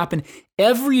have happen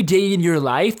every day in your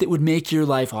life that would make your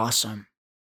life awesome?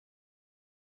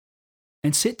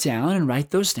 And sit down and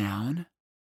write those down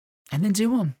and then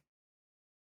do them.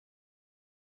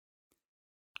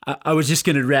 I was just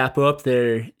going to wrap up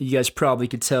there. You guys probably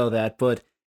could tell that, but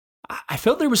I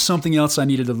felt there was something else I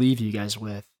needed to leave you guys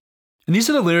with. And these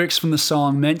are the lyrics from the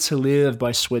song Meant to Live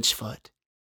by Switchfoot.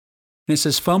 And it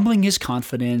says, fumbling his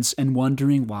confidence and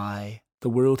wondering why the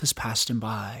world has passed him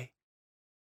by.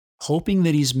 Hoping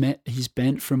that he's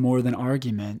bent for more than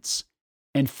arguments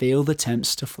and failed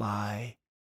attempts to fly.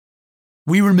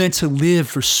 We were meant to live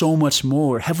for so much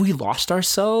more. Have we lost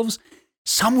ourselves?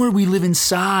 Somewhere we live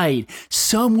inside.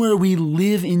 Somewhere we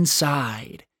live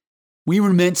inside. We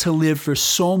were meant to live for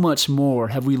so much more.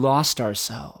 Have we lost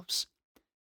ourselves?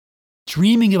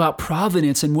 Dreaming about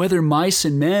providence and whether mice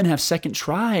and men have second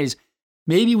tries.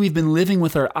 Maybe we've been living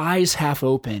with our eyes half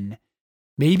open.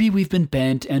 Maybe we've been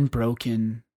bent and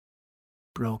broken.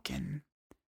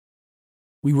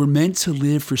 We were meant to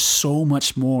live for so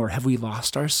much more. Have we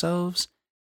lost ourselves?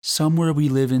 Somewhere we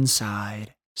live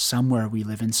inside. Somewhere we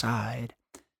live inside.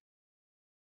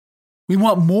 We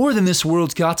want more than this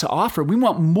world's got to offer. We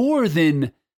want more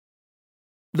than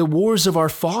the wars of our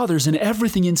fathers and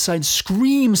everything inside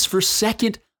screams for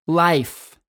second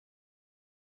life.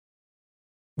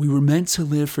 We were meant to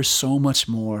live for so much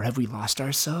more. Have we lost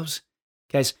ourselves?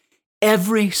 Guys,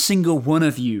 every single one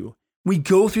of you, we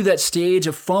go through that stage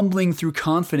of fumbling through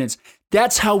confidence.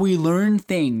 That's how we learn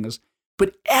things.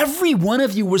 But every one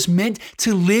of you was meant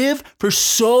to live for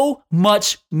so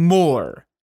much more.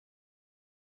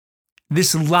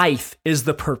 This life is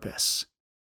the purpose.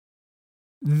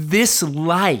 This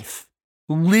life,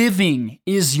 living,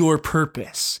 is your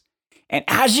purpose. And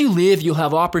as you live, you'll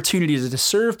have opportunities to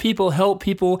serve people, help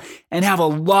people, and have a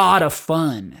lot of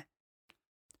fun.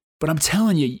 But I'm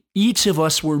telling you, each of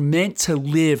us were meant to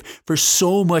live for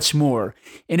so much more.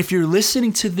 And if you're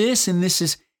listening to this and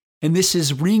this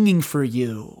is ringing for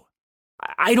you,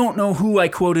 I don't know who I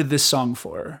quoted this song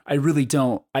for. I really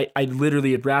don't. I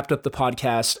literally had wrapped up the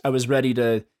podcast. I was ready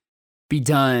to be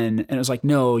done. And it was like,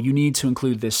 no, you need to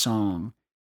include this song.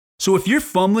 So if you're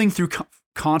fumbling through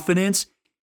confidence,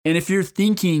 and if you're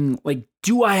thinking like,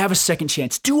 do I have a second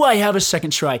chance? Do I have a second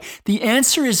try? The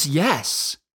answer is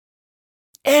yes.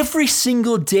 Every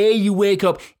single day you wake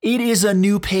up, it is a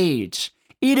new page.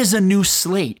 It is a new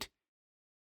slate.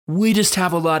 We just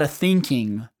have a lot of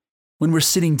thinking when we're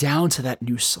sitting down to that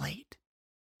new slate.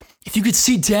 If you could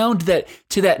sit down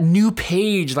to that new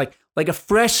page, like a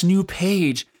fresh new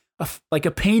page, like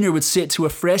a painter would sit to a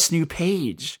fresh new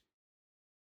page.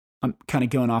 I'm kind of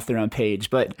going off there on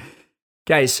page, but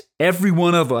guys, every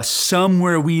one of us,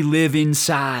 somewhere we live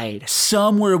inside.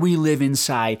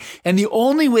 And the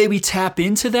only way we tap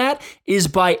into that is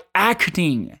by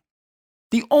acting.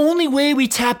 The only way we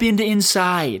tap into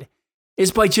inside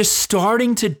is by just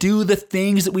starting to do the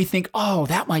things that we think, oh,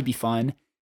 that might be fun.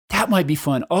 That might be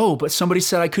fun. Oh, but somebody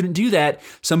said I couldn't do that.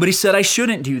 Somebody said I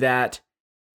shouldn't do that.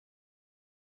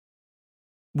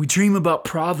 We dream about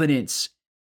providence.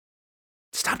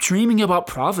 Stop dreaming about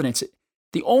providence.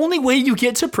 The only way you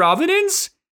get to providence,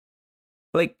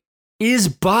 is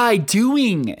by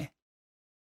doing.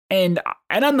 And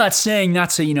I'm not saying not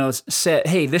to, say,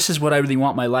 hey, this is what I really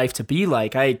want my life to be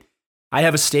like. I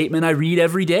have a statement I read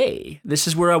every day. This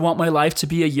is where I want my life to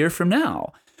be a year from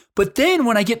now. But then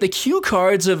when I get the cue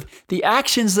cards of the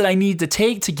actions that I need to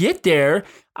take to get there,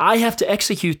 I have to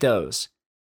execute those.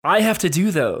 I have to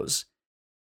do those.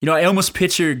 I almost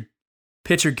picture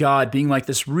God being like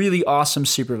this really awesome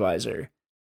supervisor.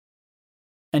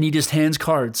 And he just hands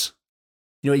cards.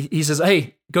 He says,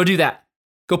 hey, go do that.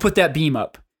 Go put that beam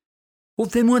up. Well,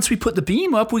 then once we put the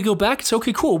beam up, we go back. It's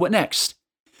okay, cool. What next?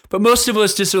 But most of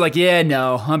us just are like, yeah,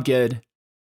 no, I'm good.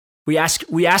 We ask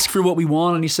for what we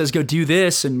want, and he says, go do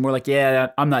this. And we're like,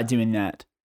 yeah, I'm not doing that.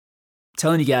 I'm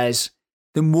telling you guys,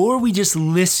 the more we just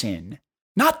listen,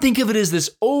 not think of it as this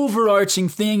overarching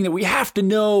thing that we have to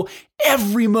know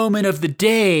every moment of the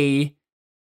day,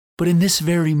 but in this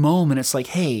very moment, it's like,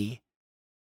 hey,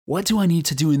 what do I need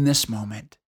to do in this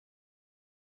moment?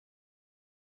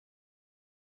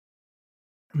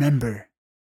 Remember,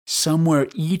 somewhere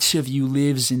each of you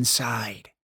lives inside.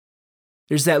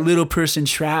 There's that little person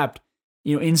trapped,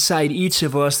 inside each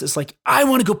of us that's like, I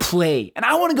want to go play, and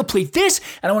I want to go play this,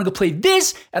 and I want to go play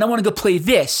this, and I want to go play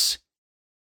this.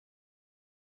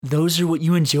 Those are what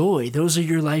you enjoy. Those are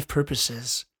your life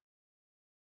purposes.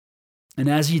 And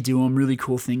as you do them, really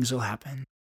cool things will happen.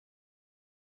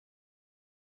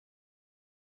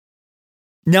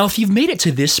 Now, if you've made it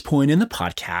to this point in the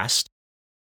podcast,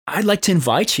 I'd like to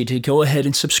invite you to go ahead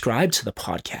and subscribe to the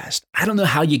podcast. I don't know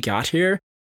how you got here,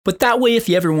 but that way, if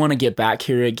you ever want to get back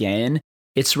here again,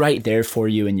 it's right there for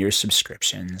you in your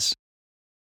subscriptions.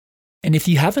 And if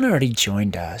you haven't already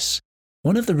joined us,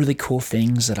 one of the really cool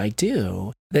things that I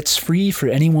do that's free for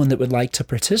anyone that would like to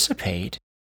participate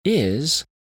is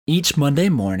each Monday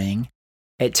morning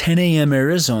at 10 a.m.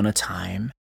 Arizona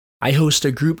time, I host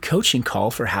a group coaching call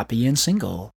for Happy and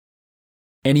Single.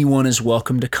 Anyone is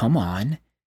welcome to come on,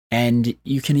 and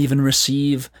you can even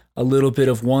receive a little bit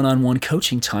of one-on-one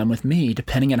coaching time with me,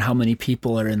 depending on how many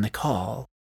people are in the call.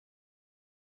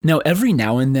 Now, every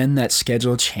now and then that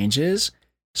schedule changes,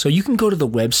 so you can go to the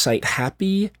website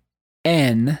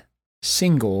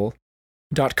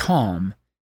happyandsingle.com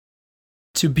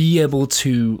to be able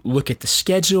to look at the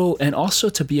schedule and also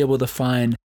to be able to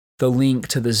find the link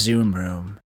to the Zoom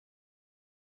room.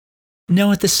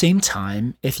 Now, at the same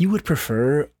time, if you would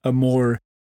prefer a more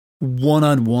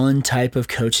one-on-one type of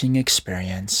coaching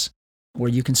experience where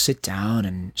you can sit down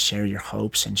and share your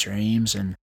hopes and dreams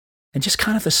and just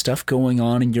kind of the stuff going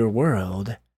on in your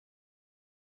world,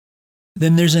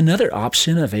 then there's another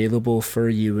option available for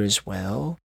you as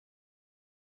well.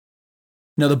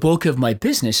 Now, the bulk of my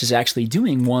business is actually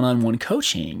doing one-on-one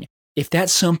coaching, if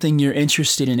that's something you're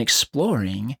interested in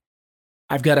exploring,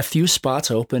 I've got a few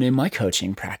spots open in my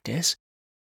coaching practice.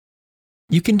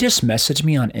 You can just message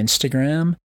me on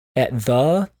Instagram at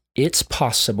the It's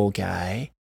Possible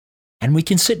Guy, and we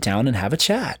can sit down and have a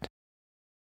chat.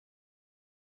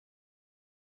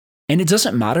 And it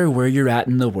doesn't matter where you're at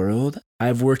in the world.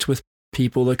 I've worked with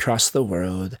people across the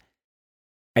world.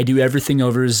 I do everything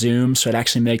over Zoom, so it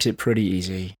actually makes it pretty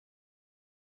easy.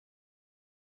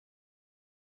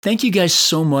 Thank you guys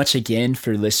so much again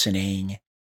for listening.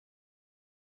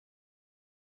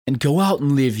 And go out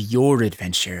and live your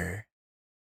adventure.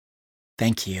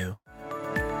 Thank you.